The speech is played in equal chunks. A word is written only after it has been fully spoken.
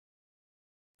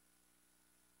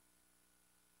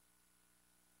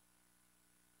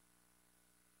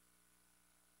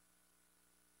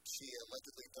She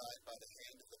allegedly died by the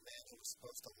hand of the man who was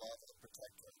supposed to love and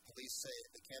protect her. Police say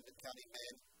the Camden County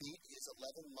man beat his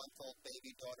 11-month-old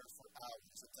baby daughter for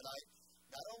hours. And tonight,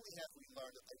 not only have we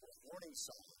learned that there were warning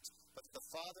signs, but the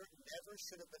father never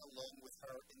should have been alone with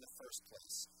her in the first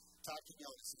place. Todd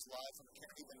Quinones is live from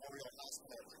Kennedy Memorial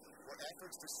Hospital, where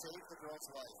efforts to save the girl's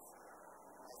life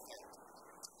have failed.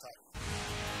 Todd.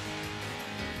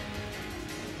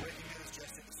 Breaking news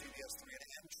just into CBS 3 and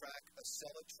Amtrak, a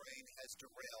Acela train has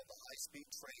derailed. The high-speed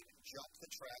train jumped the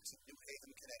tracks in New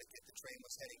Haven, Connecticut. The train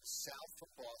was heading south from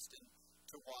Boston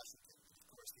to Washington. Of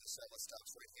course, the Acela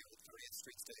stops right here at 30th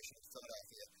Street Station in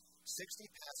Philadelphia.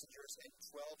 60 passengers and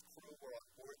 12 crew were on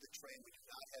board the train. We do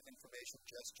not have information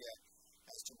just yet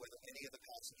as to whether any of the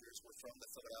passengers were from the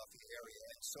Philadelphia area.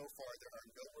 And so far, there are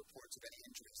no reports of any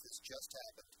injuries. This just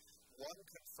happened. One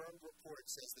confirmed report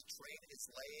says the train is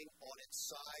laying on its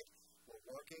side.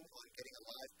 We're working on getting a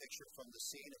live picture from the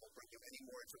scene, and we'll bring you any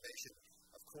more information,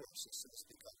 of course, as soon as it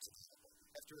becomes available.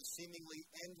 After a seemingly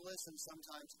endless and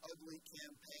sometimes ugly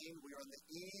campaign, we are on the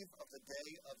eve of the day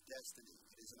of destiny.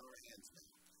 It is in our hands now.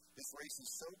 This race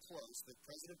is so close that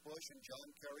President Bush and John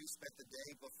Kerry spent the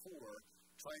day before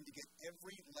trying to get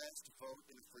every last vote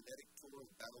in a frenetic tour of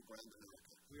battleground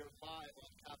America. We are live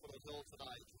on Capitol Hill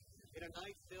tonight in a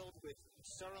night filled with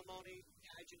ceremony,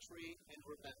 pageantry, and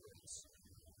remembrance.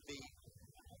 The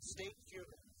state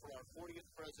funeral for our 40th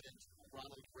president,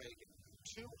 Ronald Reagan.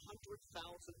 200,000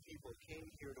 people came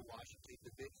here to Washington to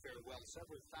bid farewell,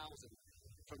 several thousand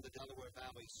from the Delaware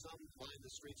Valley. Some lined the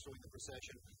streets during the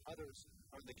procession. Others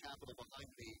are in the Capitol behind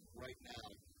me right now.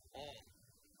 All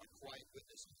are quiet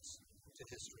witnesses to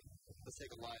history. Let's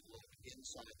take a live look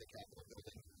inside the Capitol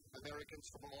building. Americans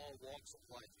from all walks of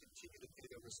life continue to pay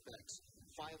their respects,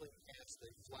 filing past the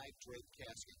flag-draped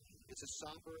casket. It's a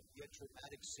somber yet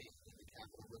dramatic scene in the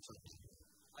Capitol Rotunda.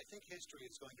 I think history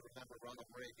is going to remember Ronald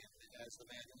Reagan as the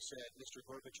man who said, "Mr.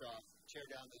 Gorbachev, tear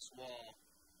down this wall,"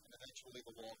 and eventually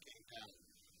the wall came down.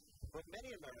 But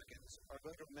many Americans are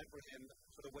going to remember him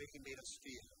for the way he made us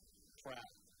feel,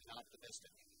 proud and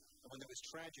optimistic. And when there was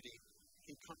tragedy,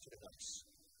 he comforted us.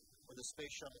 When the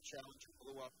Space Shuttle Challenger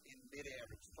blew up in midair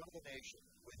in front of the nation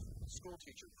with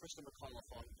schoolteacher Krista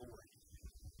McAuliffe on board,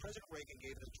 President Reagan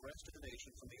gave an address to the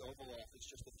nation from the Oval Office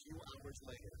just a few hours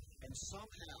later, and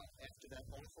somehow, after that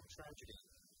awful tragedy,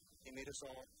 he made us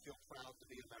all feel proud to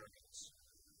be Americans.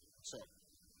 So,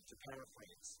 to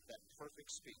paraphrase that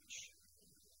perfect speech,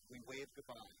 we wave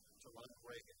goodbye to Ronald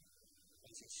Reagan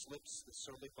as he slips the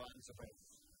surly buttons of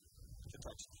oath to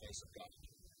touch the face of God.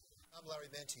 I'm Larry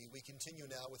Mendte. We continue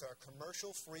now with our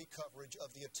commercial-free coverage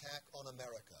of the attack on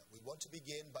America. We want to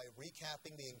begin by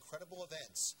recapping the incredible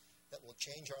events that will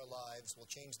change our lives, will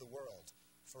change the world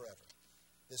forever.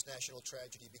 This national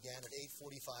tragedy began at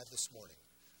 8:45 this morning.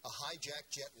 A hijacked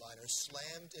jetliner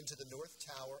slammed into the North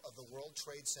Tower of the World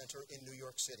Trade Center in New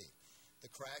York City. The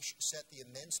crash set the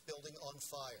immense building on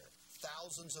fire.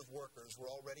 Thousands of workers were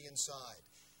already inside.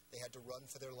 They had to run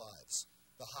for their lives.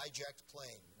 The hijacked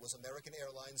plane was American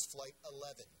Airlines Flight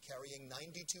 11, carrying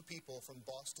 92 people from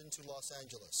Boston to Los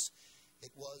Angeles.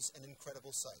 It was an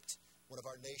incredible sight. One of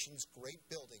our nation's great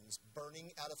buildings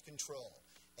burning out of control.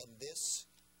 And this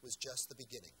was just the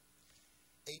beginning.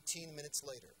 18 minutes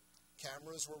later,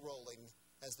 cameras were rolling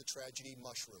as the tragedy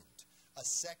mushroomed. A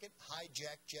second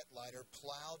hijacked jetliner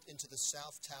plowed into the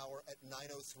South Tower at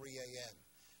 9:03 a.m.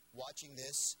 Watching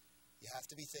this, you have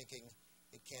to be thinking,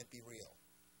 it can't be real.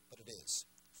 But it is.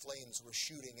 Flames were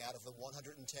shooting out of the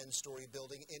 110-story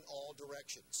building in all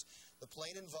directions. The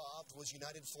plane involved was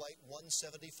United Flight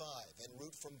 175, en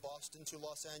route from Boston to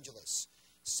Los Angeles.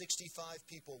 65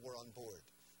 people were on board.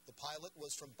 The pilot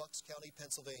was from Bucks County,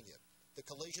 Pennsylvania. The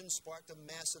collision sparked a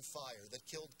massive fire that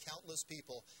killed countless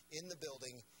people in the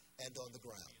building and on the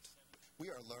ground. We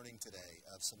are learning today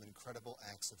of some incredible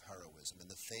acts of heroism in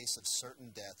the face of certain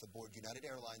death aboard United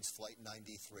Airlines Flight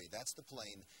 93. That's the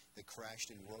plane that crashed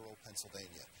in rural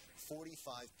Pennsylvania.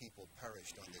 45 people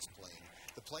perished on this plane.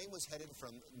 The plane was headed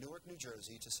from Newark, New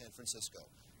Jersey to San Francisco,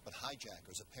 but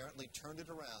hijackers apparently turned it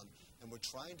around and were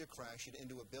trying to crash it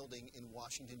into a building in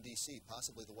Washington, D.C.,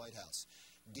 possibly the White House.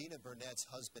 Dina Burnett's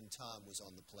husband, Tom, was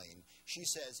on the plane. She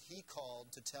says he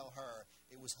called to tell her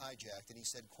it was hijacked, and he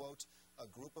said, quote, "A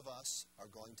group of us are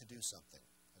going to do something.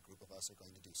 A group of us are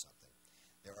going to do something."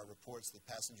 There are reports that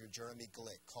passenger Jeremy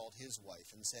Glick called his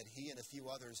wife and said he and a few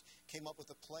others came up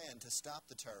with a plan to stop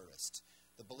the terrorists.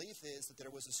 The belief is that there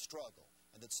was a struggle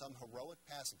and that some heroic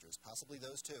passengers, possibly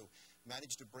those two,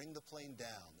 managed to bring the plane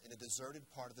down in a deserted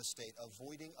part of the state,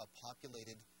 avoiding a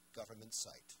populated government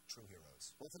site. True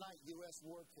heroes. Well, tonight, U.S.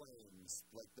 warplanes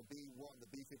like the B-1,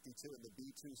 the B-52, and the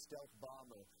B-2 stealth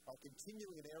bomber are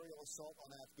continuing an aerial assault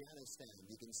on Afghanistan.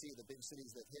 You can see the big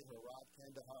cities that hit Herat,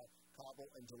 Kandahar,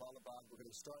 Kabul, and Jalalabad. We're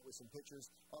going to start with some pictures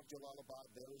of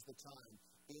Jalalabad. There is the time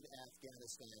in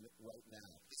Afghanistan right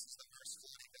now. This is the first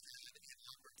flooding they've had in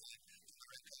Lumberton from the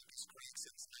Red Caucus Creek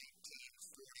since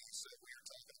 1940. So we are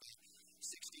talking about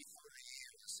 64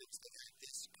 years since they've had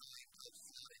this kind of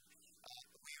flooding.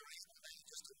 We are able now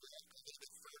just to walk a little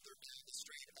bit further down the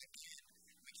street. Again,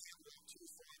 we can't walk too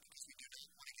far because we do not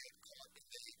want to get caught in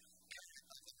the area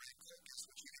of the Red Caucus,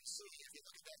 which you can see if you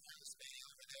look at that house maybe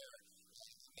over there.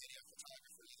 Many of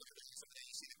photographers, you look at the house over there,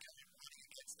 you see the current running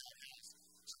against that house.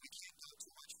 So we can't go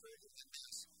too much further than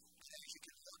this. But as you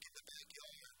can look in the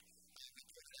backyard, we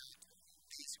pointed out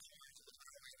these cars a little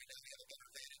bit away. Right now we have a better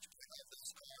vantage point of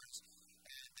those cars.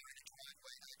 And they're in a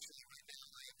driveway. Actually, right now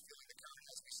I am feeling the current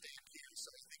as we stand here. So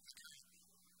I think the current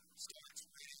starts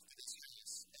right after this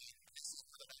house. And this is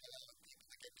where they're not allowing people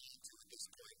to get down to at this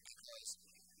point because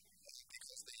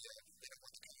they don't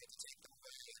want the government to take them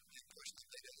away and push them.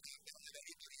 They don't have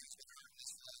anybody who's been hurt in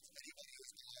these floods, anybody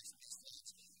who's been lost in these floods,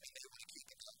 and they want to keep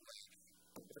it that way.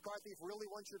 If a car thief really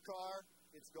wants your car,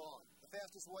 it's gone. The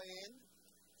fastest way in,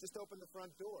 just open the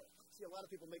front door. See, a lot of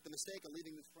people make the mistake of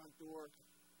leaving this front door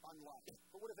unlocked.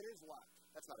 But what if it is locked?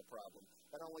 That's not a problem.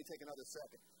 That'll only take another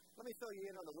second. Let me fill you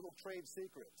in on the little trade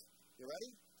secret. You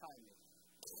ready? Time me.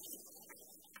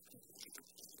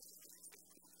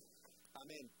 I'm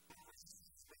in.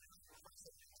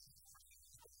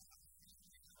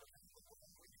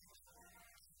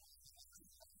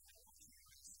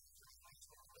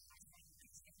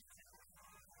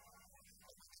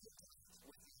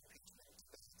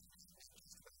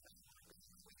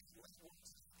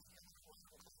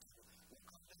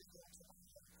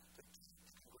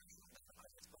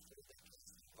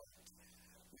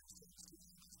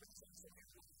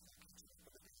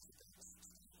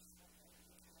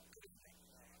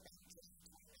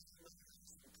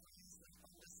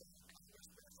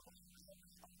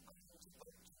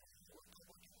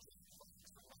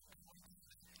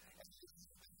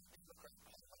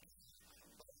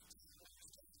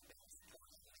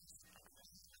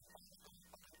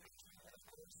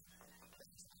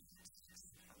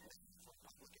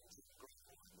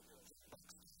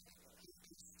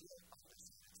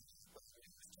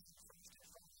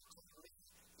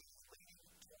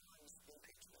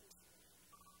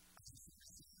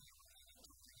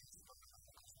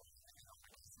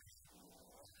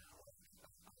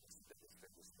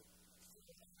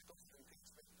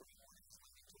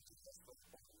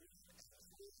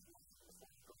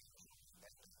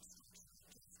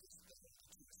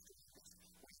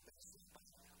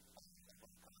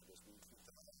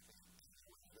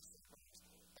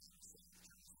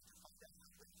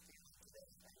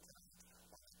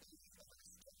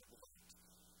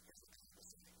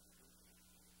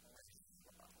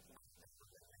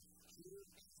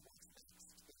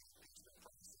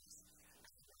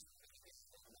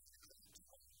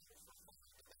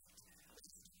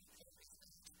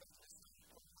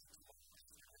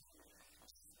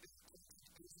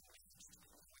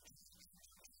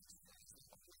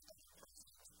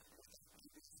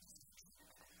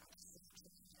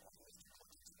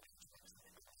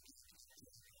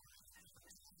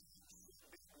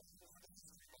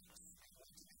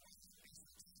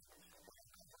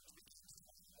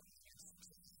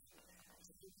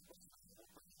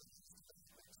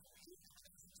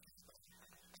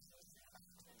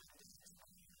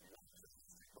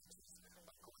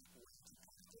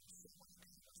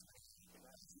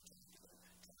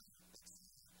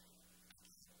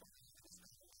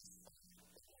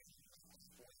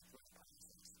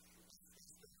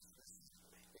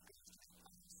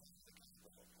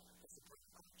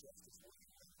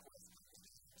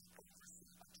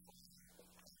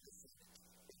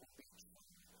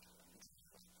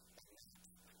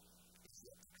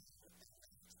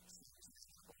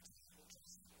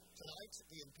 Tonight,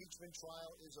 the impeachment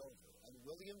trial is over, and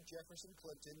William Jefferson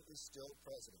Clinton is still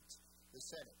president. The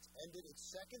Senate ended its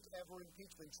second-ever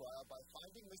impeachment trial by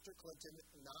finding Mr. Clinton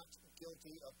not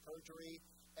guilty of perjury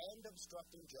and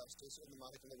obstructing justice in the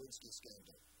Monica Lewinsky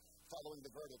scandal. Following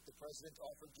the verdict, the president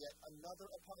offered yet another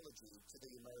apology to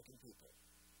the American people.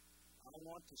 I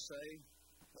want to say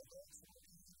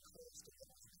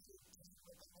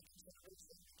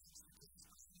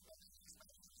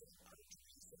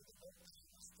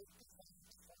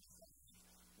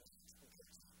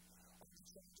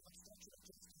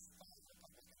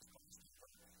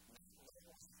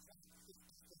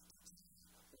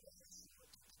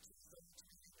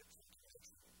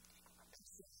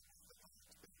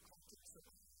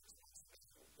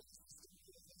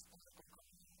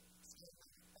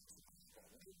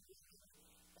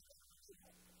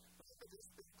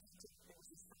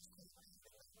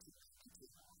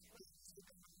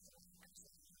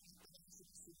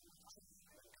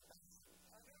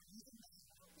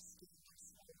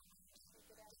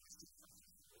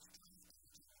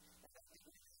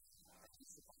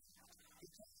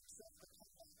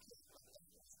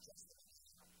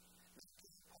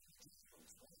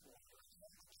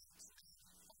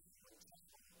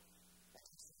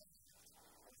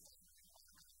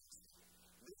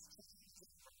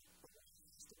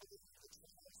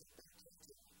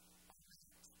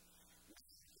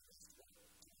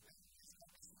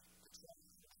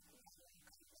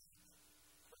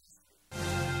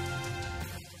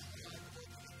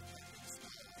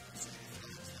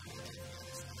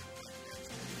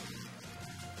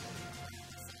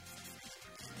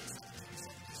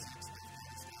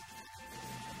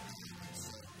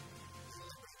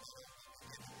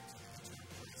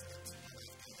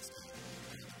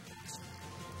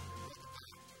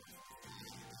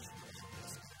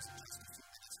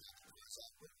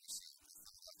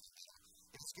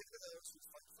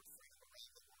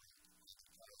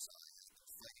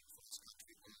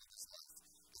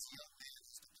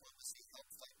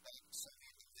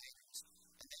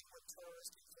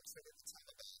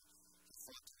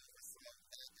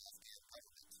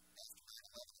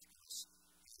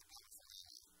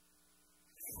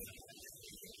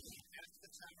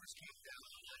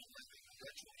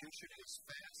mission is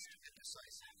fast and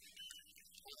decisive.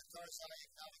 On the Tarzai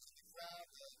acknowledging the crowd,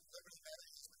 the Liberty Medal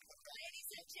has been put back. Ladies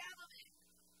and gentlemen,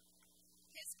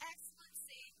 His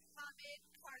Excellency Hamid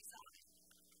Karzai.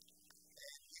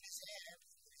 And in his hand,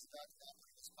 what he's about to now put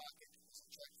in his pocket is a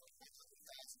check for $100,000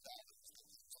 that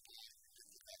he was alive with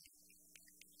the medal.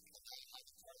 And now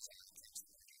Hamid Karzai takes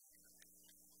the medal.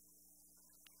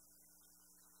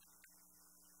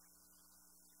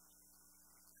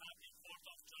 Happy 4th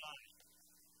of July.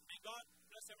 May God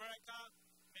bless America,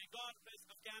 may God bless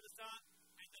Afghanistan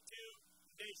and the two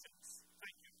nations.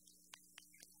 Thank you.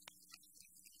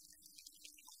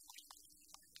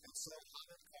 And so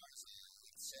Hamid Karzai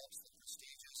accepts the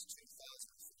prestigious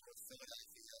 2004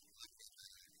 Philadelphia Liberty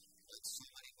Medal. Like so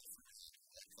many before him,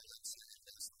 like Valencia and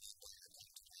Nelson Mandela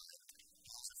come to mind, he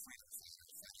was a freedom fighter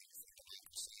fighting for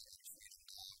democracy and freedom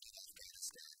now in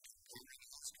Afghanistan,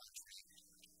 bringing his country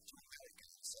to America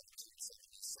in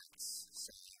 1776,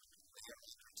 saying, "They are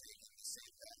undertaking the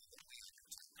same battle that we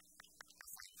undertook,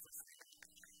 fighting for freedom."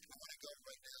 I want to go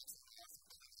right now to the Arthur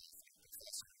Biloff,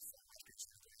 professor from Rutgers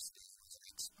University, who is an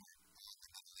expert on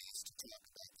the Middle East, to talk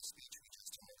about the speech we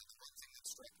just heard. And the one thing that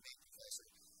struck me, Professor,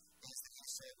 is that you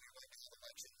said we are going to have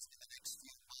elections in the next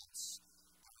few months.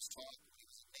 There was talk when he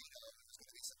was at NATO, it was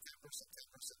going to be September.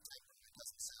 It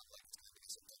doesn't sound like it's going to be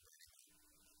September anymore.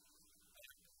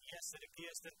 Yes, it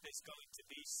appears that there's going to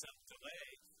be some delay.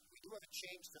 We do have a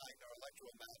change tonight in our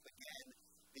electoral map. Again,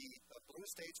 the blue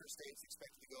states are states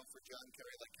expected to go for John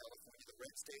Kerry, like California. The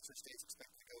red states are states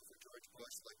expected to go for George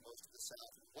Bush, like most of the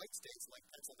South. And white states, like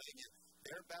Pennsylvania,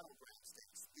 they're battleground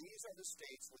states. These are the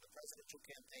states where the presidential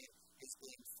campaign is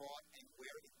being fought and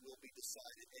where it will be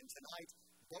decided. And tonight,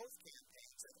 both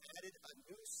campaigns have added a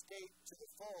new state to the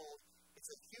fold. It's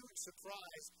a huge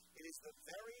surprise. It is the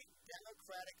very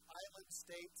democratic island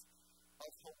state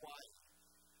of Hawaii.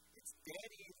 It's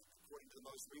dead even, according to the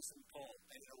most recent poll.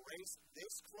 And in a race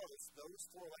this close, those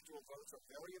 4 electoral votes are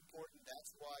very important.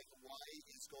 That's why Hawaii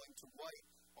is going to white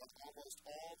on almost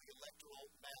all the electoral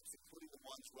maps, including the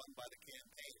ones run by the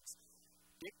campaigns.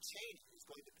 Dick Cheney is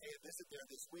going to pay a visit there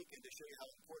this weekend to show you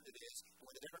how important it is. And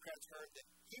when the Democrats heard that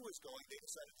he was going, they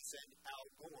decided to send Al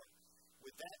Gore.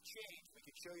 With that change, we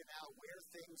can show you now where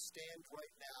things stand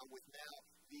right now with now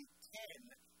the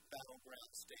 10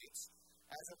 battleground states.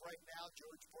 As of right now,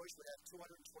 George Bush would have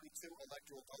 222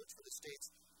 electoral votes for the states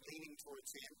leaning towards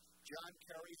him. John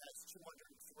Kerry has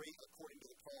 203, according to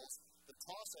the polls. The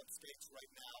toss-up states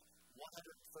right now,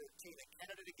 113. A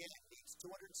candidate again needs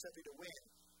 270 to win.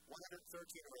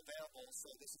 113 are available,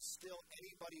 so this is still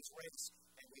anybody's race,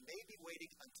 and we may be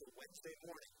waiting until Wednesday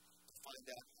morning to find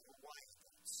out who Hawaii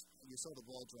votes. You saw the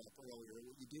ball drop earlier.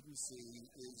 What you didn't see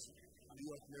is New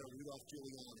York Mayor Rudolph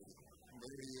Giuliani.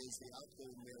 There he is, the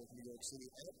outgoing mayor of New York City.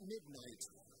 At midnight,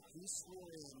 he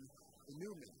swore in the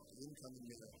new mayor, the incoming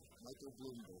mayor, Michael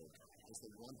Bloomberg, as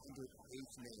the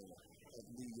 108th mayor of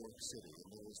New York City. And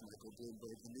there is Michael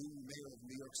Bloomberg, the new mayor of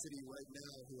New York City right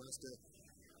now, who has to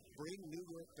bring New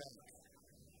York back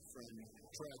from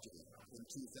tragedy in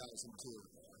 2002.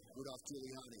 Rudolph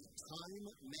Giuliani, Time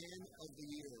Man of the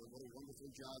Year. What a wonderful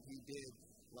job he did.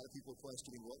 A lot of people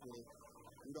questioning what will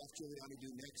Rudolph Giuliani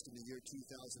do next in the year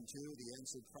 2002. The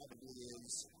answer probably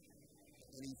is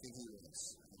anything he wants.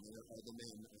 And there are the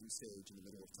men on stage in the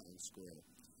middle of Times Square.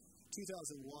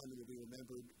 2001 will be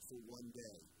remembered for one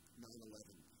day,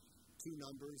 9/11. 2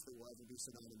 numbers that will ever be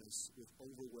synonymous with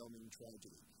overwhelming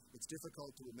tragedy. It's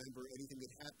difficult to remember anything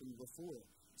that happened before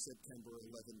September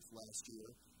 11th last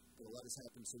year, but a lot has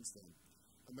happened since then.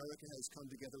 America has come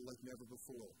together like never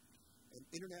before. An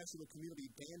international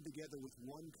community band together with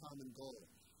one common goal,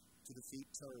 to defeat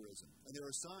terrorism. And there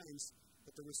are signs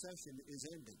that the recession is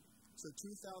ending. So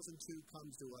 2002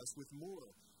 comes to us with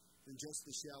more than just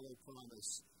the shallow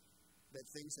promise that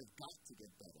things have got to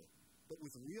get better, but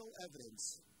with real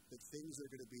evidence that things are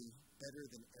going to be better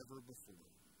than ever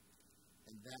before.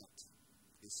 And that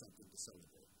is something to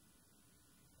celebrate.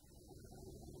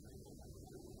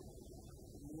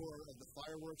 More of the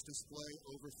fireworks display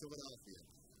over Philadelphia.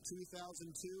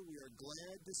 2002, we are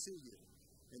glad to see you,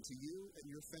 and to you and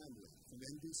your family from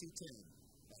NBC 10,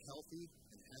 a healthy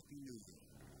and happy New Year.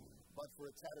 But for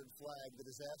a tattered flag, the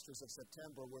disasters of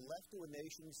September were left to a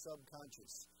nation's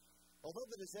subconscious. Although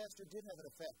the disaster did have an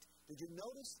effect, did you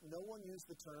notice no one used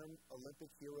the term Olympic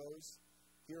heroes?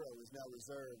 Hero is now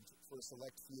reserved for a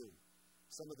select few.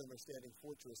 Some of them are standing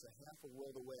fortress a half a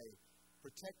world away,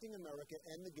 protecting America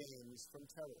and the games from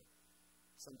terror.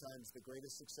 Sometimes the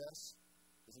greatest success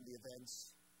is in the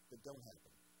events that don't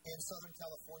happen. In Southern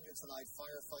California tonight,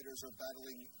 firefighters are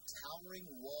battling towering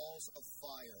walls of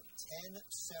fire. 10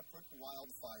 separate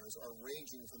wildfires are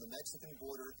raging from the Mexican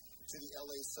border to the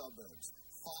LA suburbs.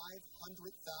 500,000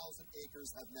 acres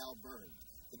have now burned.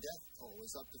 The death toll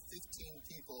is up to 15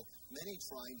 people, many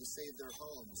trying to save their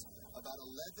homes. About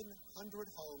 1,100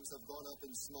 homes have gone up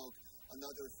in smoke.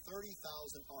 Another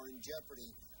 30,000 are in jeopardy.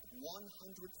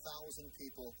 100,000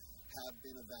 people have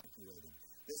been evacuated.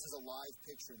 This is a live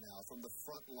picture now from the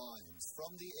front lines.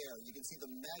 From the air, you can see the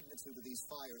magnitude of these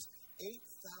fires.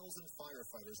 8,000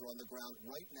 firefighters are on the ground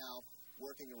right now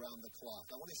working around the clock.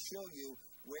 I want to show you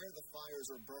where the fires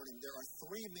are burning. There are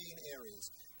three main areas.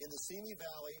 In the Simi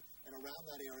Valley and around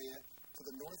that area to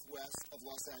the northwest of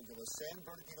Los Angeles, San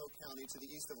Bernardino County to the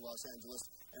east of Los Angeles,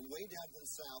 and way down to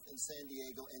the south in San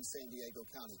Diego and San Diego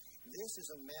County. This is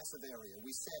a massive area.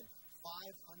 We said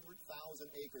 500,000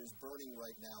 acres burning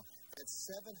right now. That's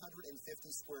 750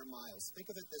 square miles. Think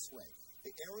of it this way.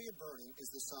 The area burning is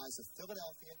the size of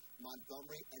Philadelphia,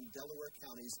 Montgomery, and Delaware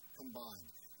counties combined.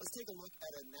 Let's take a look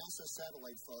at a NASA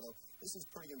satellite photo. This is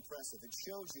pretty impressive. It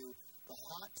shows you the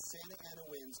hot Santa Ana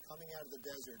winds coming out of the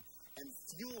desert and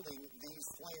fueling these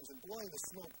flames and blowing the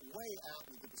smoke way out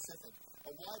into the Pacific.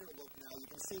 A wider look now, you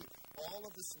can see all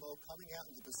of the smoke coming out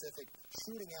into the Pacific,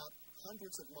 shooting out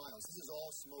hundreds of miles. This is all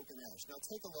smoke and ash. Now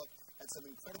take a look at some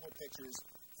incredible pictures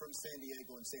from San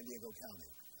Diego and San Diego County.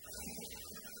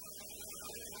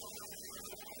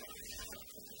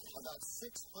 About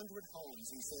 600 homes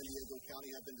in San Diego County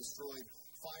have been destroyed.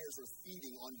 Fires are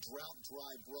feeding on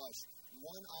drought-dry brush.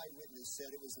 One eyewitness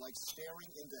said it was like staring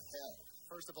into hell.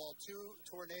 First of all, 2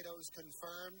 tornadoes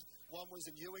confirmed. One was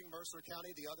in Ewing, Mercer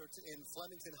County, the other in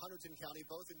Flemington, Hunterdon County,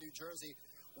 both in New Jersey.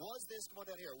 Was this, come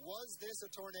on down here, was this a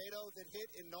tornado that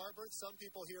hit in Narberth? Some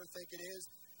people here think it is.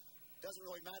 Doesn't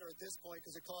really matter at this point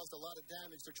because it caused a lot of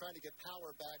damage. They're trying to get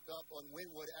power back up on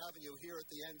Wynwood Avenue here at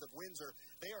the end of Windsor.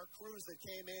 They are crews that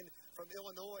came in from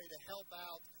Illinois to help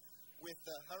out with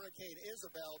Hurricane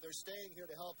Isabel. They're staying here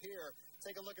to help here.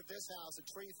 Take a look at this house. A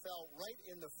tree fell right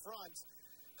in the front,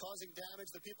 causing damage.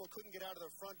 The people couldn't get out of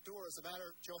their front door. As a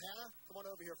matter, Johanna, come on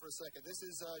over here for a second. This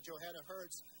is Johanna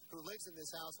Hertz, who lives in this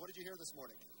house. What did you hear this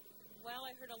morning? Well,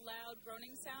 I heard a loud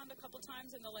groaning sound a couple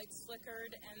times, and the lights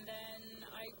flickered, and then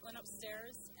I went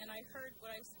upstairs, and I heard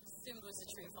what I assumed was a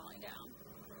tree falling down.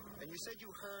 And you said you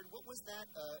heard, what was that?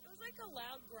 It was like a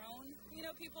loud groan. You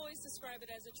know, people always describe it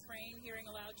as a train, hearing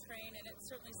a loud train, and it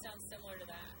certainly sounds similar to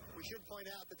that. We should point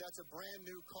out that that's a brand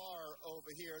new car over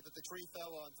here that the tree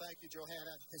fell on. Thank you,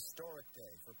 Johanna. Historic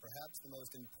day for perhaps the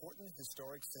most important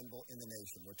historic symbol in the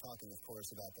nation. We're talking, of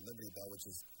course, about the Liberty Bell, which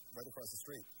is right across the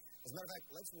street. As a matter of fact,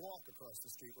 let's walk across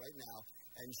the street right now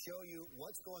and show you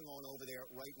what's going on over there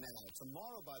right now.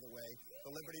 Tomorrow, by the way, the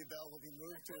Liberty Bell will be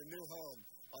moved to a new home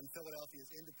on Philadelphia's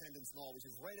Independence Mall, which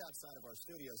is right outside of our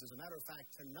studios. As a matter of fact,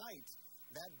 tonight,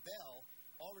 that bell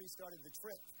already started the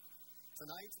trip.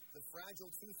 Tonight, the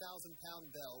fragile 2,000-pound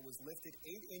bell was lifted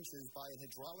 8 inches by a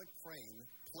hydraulic crane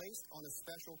placed on a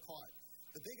special cart.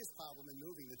 The biggest problem in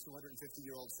moving the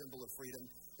 250-year-old symbol of freedom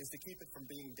is to keep it from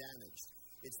being damaged.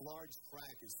 Its large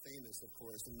crack is famous, of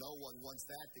course, and no one wants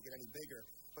that to get any bigger.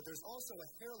 But there's also a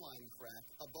hairline crack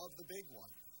above the big one.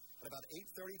 At about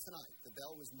 8:30 tonight, the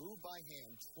bell was moved by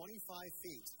hand 25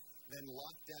 feet, then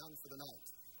locked down for the night.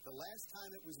 The last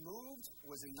time it was moved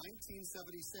was in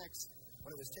 1976,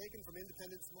 when it was taken from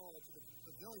Independence Mall to the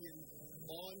pavilion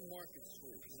on Market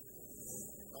Street.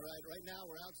 All right, right now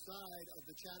we're outside of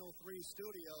the Channel 3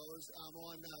 studios. I'm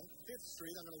on 5th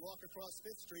Street. I'm going to walk across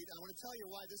 5th Street. I want to tell you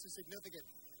why this is significant.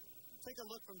 Take a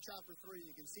look from Chopper 3.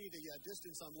 You can see the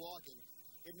distance I'm walking.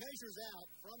 It measures out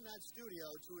from that studio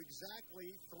to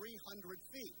exactly 300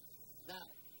 feet. Now,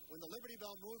 when the Liberty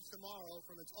Bell moves tomorrow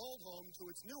from its old home to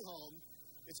its new home,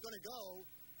 it's going to go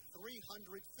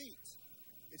 300 feet.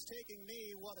 It's taking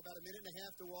me, about a minute and a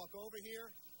half to walk over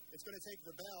here? It's going to take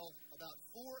the bell about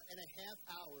 4.5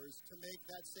 hours to make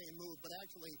that same move. But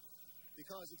actually,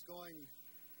 because it's going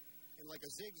in like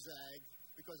a zigzag,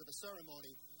 because of the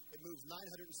ceremony, it moves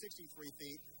 963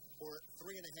 feet or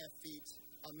 3.5 feet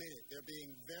a minute. They're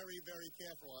being very, very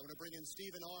careful. I'm going to bring in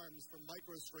Stephen Arms from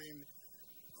MicroStream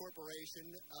Corporation.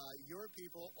 Your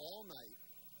people all night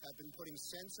have been putting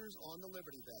sensors on the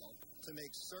Liberty Bell to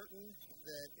make certain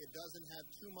that it doesn't have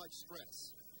too much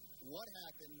stress. What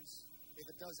happens if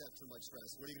it does have too much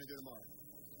stress? What are you going to do tomorrow?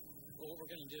 Well, what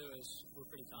we're going to do is we're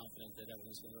pretty confident that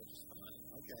everything's going to go just fine.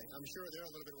 Okay. I'm sure they're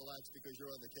a little bit relaxed because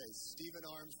you're on the case. Stephen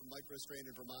Arms from MicroStrain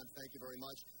in Vermont, thank you very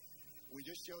much. We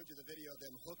just showed you the video of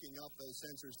them hooking up those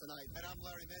sensors tonight. And I'm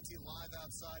Larry Mendte, live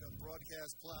outside on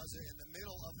Broadcast Plaza in the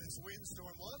middle of this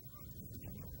windstorm. What?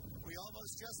 We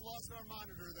almost just lost our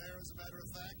monitor there, as a matter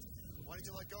of fact. Why don't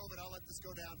you let go of it? I'll let this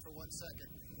go down for 1 second.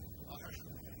 All right.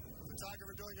 The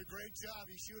Cinematographer doing a great job.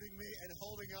 He's shooting me and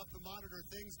holding up the monitor.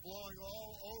 Things blowing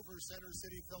all over Center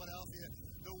City, Philadelphia.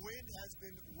 The wind has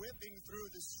been whipping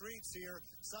through the streets here,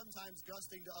 sometimes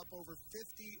gusting to up over 50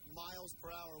 miles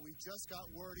per hour. We just got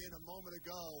word in a moment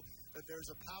ago that there's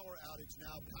a power outage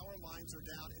now. Power lines are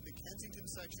down in the Kensington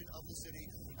section of the city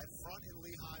at Front and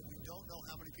Lehigh. We don't know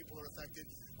how many people are affected.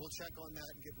 We'll check on that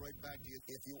and get right back to you.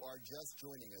 If you are just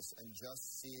joining us and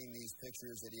just seeing these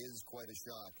pictures, it is quite a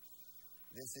shock.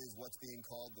 This is what's being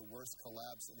called the worst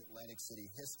collapse in Atlantic City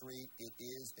history. It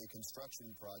is a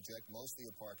construction project, mostly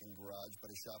a parking garage, but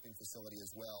a shopping facility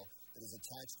as well, that is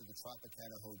attached to the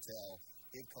Tropicana Hotel.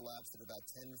 It collapsed at about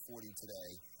 10:40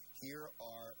 today. Here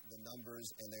are the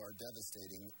numbers, and they are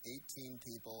devastating. 18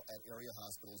 people at area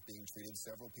hospitals being treated,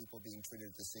 several people being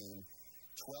treated at the scene.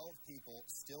 12 people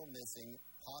still missing,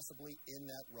 possibly in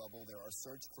that rubble. There are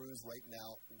search crews right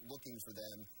now looking for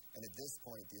them. And at this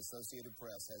point, the Associated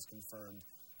Press has confirmed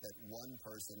that one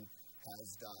person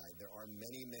has died. There are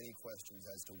many, many questions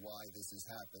as to why this has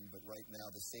happened, but right now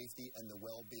the safety and the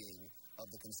well-being of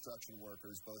the construction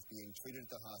workers, both being treated at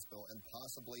the hospital and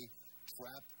possibly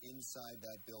trapped inside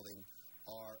that building,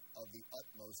 are of the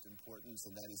utmost importance,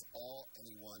 and that is all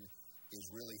anyone is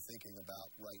really thinking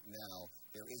about right now.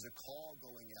 There is a call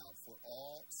going out for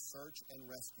all search and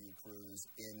rescue crews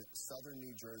in southern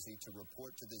New Jersey to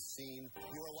report to this scene.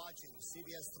 You are watching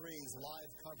CBS 3's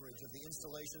live coverage of the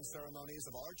installation ceremonies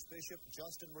of Archbishop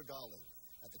Justin Regali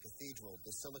at the Cathedral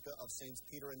Basilica of Saints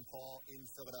Peter and Paul in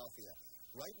Philadelphia.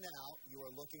 Right now, you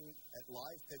are looking at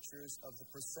live pictures of the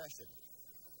procession,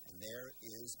 and there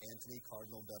is Anthony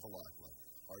Cardinal Bevilacqua.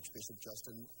 Archbishop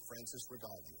Justin Francis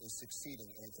Regali is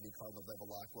succeeding Anthony Cardinal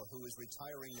Bevilacqua, who is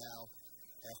retiring now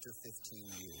after 15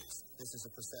 years. This is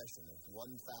a procession of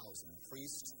 1,000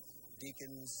 priests,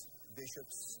 deacons,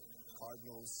 bishops,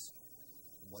 cardinals,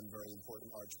 and one very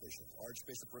important archbishop.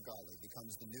 Archbishop Regali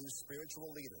becomes the new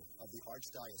spiritual leader of the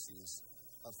Archdiocese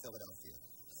of Philadelphia.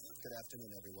 Good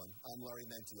afternoon, everyone. I'm Larry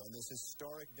Mendte on this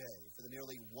historic day for the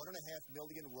nearly 1.5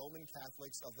 million Roman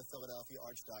Catholics of the Philadelphia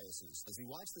Archdiocese. As we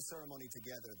watch the ceremony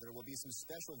together, there will be some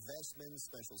special vestments,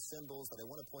 special symbols that I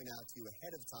want to point out to you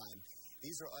ahead of time.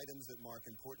 These are items that mark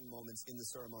important moments in the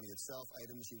ceremony itself,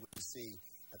 items you would see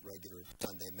at regular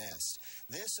Sunday Mass.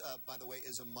 This, by the way,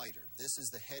 is a mitre. This is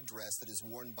the headdress that is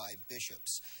worn by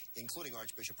bishops, including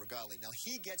Archbishop Regali. Now,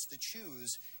 he gets to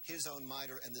choose his own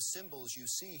mitre and the symbols you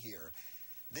see here.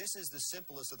 This is the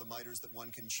simplest of the mitres that one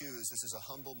can choose. This is a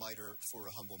humble mitre for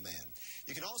a humble man.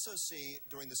 You can also see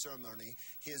during the ceremony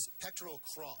his pectoral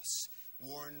cross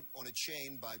worn on a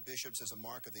chain by bishops as a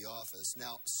mark of the office.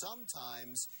 Now,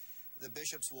 sometimes the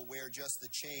bishops will wear just the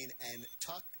chain and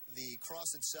tuck the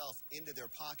cross itself into their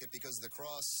pocket because the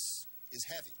cross is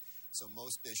heavy. So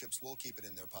most bishops will keep it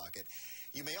in their pocket.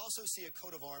 You may also see a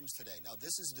coat of arms today. Now,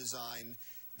 this is designed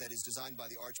by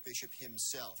the Archbishop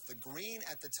himself. The green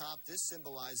at the top, this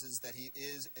symbolizes that he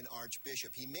is an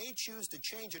Archbishop. He may choose to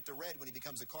change it to red when he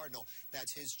becomes a Cardinal.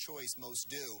 That's his choice, most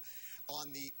do.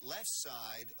 On the left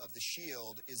side of the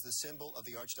shield is the symbol of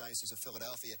the Archdiocese of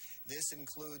Philadelphia. This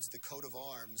includes the coat of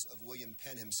arms of William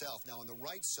Penn himself. Now, on the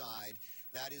right side,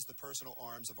 that is the personal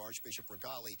arms of Archbishop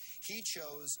Regali. He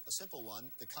chose a simple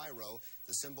one, the Cairo,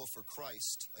 the symbol for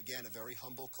Christ. Again, a very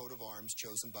humble coat of arms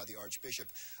chosen by the Archbishop.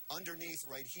 Underneath,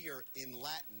 right here, in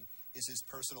Latin, is his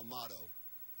personal motto,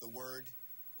 "The Word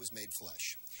was made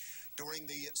flesh." During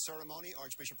the ceremony,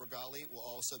 Archbishop Regali will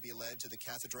also be led to the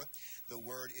cathedra. The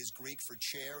word is Greek for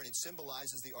chair, and it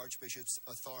symbolizes the Archbishop's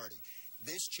authority.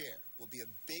 This chair will be a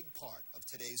big part of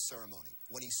today's ceremony.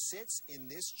 When he sits in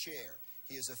this chair,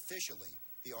 he is officially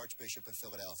the Archbishop of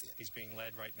Philadelphia. He's being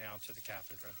led right now to the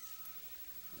cathedra.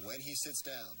 When he sits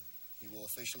down, he will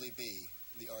officially be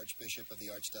the Archbishop of the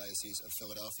Archdiocese of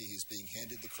Philadelphia. He's being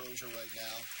handed the crozier right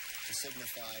now to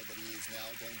signify that he is now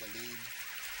going to lead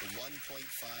the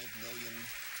 1.5 million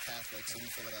Catholics in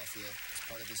Philadelphia as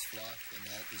part of his flock, and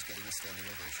that is getting a standing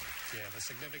ovation. Yeah, the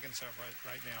significance of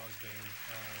right now is being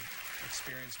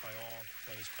experienced by all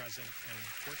those present, and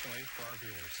fortunately for our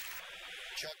viewers.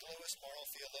 Chuck Lewis, moral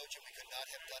theologian, we could not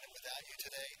have done it without you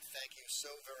today. Thank you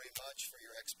so very much for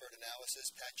your expert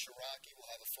analysis. Pat Chiraki will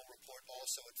have a full report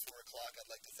also at 4 o'clock. I'd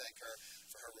like to thank her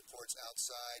for her reports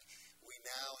outside. We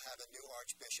now have a new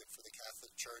Archbishop for the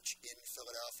Catholic Church in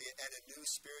Philadelphia and a new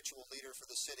spiritual leader for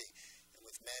the city. And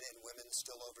with men and women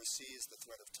still overseas, the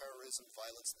threat of terrorism,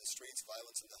 violence in the streets,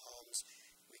 violence in the homes,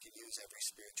 we can use every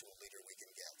spiritual leader we can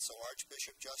get. So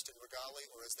Archbishop Justin Regali,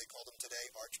 or as they call him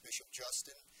today, Archbishop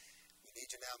Justin, we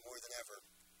need you now more than ever.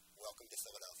 Welcome to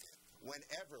Philadelphia.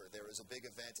 Whenever there is a big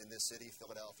event in this city,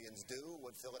 Philadelphians do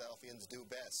what Philadelphians do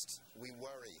best. We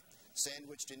worry.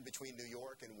 Sandwiched in between New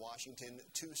York and Washington,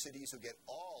 two cities who get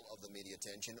all of the media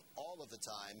attention all of the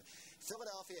time,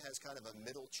 Philadelphia has kind of a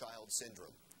middle child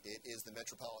syndrome. It is the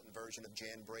metropolitan version of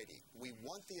Jan Brady. We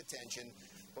want the attention,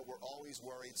 but we're always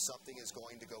worried something is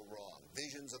going to go wrong.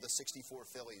 Visions of the 64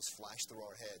 Phillies flash through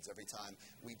our heads every time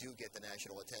we do get the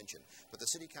national attention. But the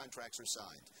city contracts are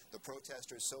signed. The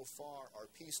protesters so far are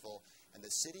peaceful, and the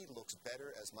city looks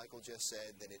better, as Michael just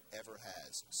said, than it ever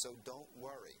has. So don't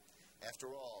worry. After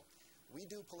all, we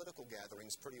do political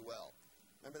gatherings pretty well.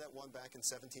 Remember that one back in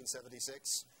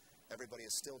 1776? Everybody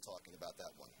is still talking about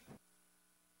that one.